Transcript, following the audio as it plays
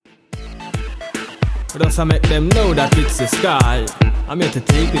Just to make them know that it's the sky. I'm here to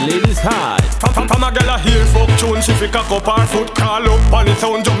take the ladies high. From a girl a heel fuck tune, she fi cock up her foot, call up on the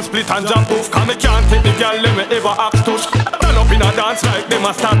sound, jump split and jump off. Cause me can't take the girl them we ever ask to. Turn up in a dance like them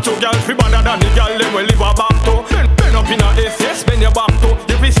a statue. Girl fi better than the girl them we live a back to. Bend up in a SS, bend your back to.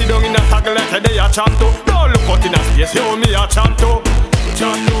 You fi sit down in a taggle like a day a chant to. Don't look out in a space, you me a chant to.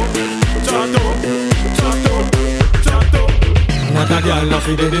 Chant to, chant to, chant to, chant to. Not a girl no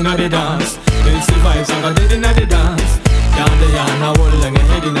fi dead inna the dance. It's the vibes and a dead inna the dance. Down the yarn a hold long a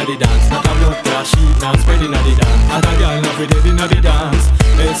head inna the dance. Not a blood clot sheet now spread inna the dance. Not a girl no fi dead inna the dance.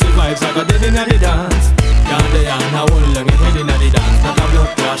 It's the vibes and a dead inna the dance. Down the yarn a hold long a head inna the dance. Not a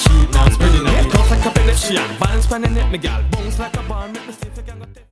blood clot sheet now spread inna the dance. Tough like a pedestrian, balance pan and net me gal, bounce like a ball, make me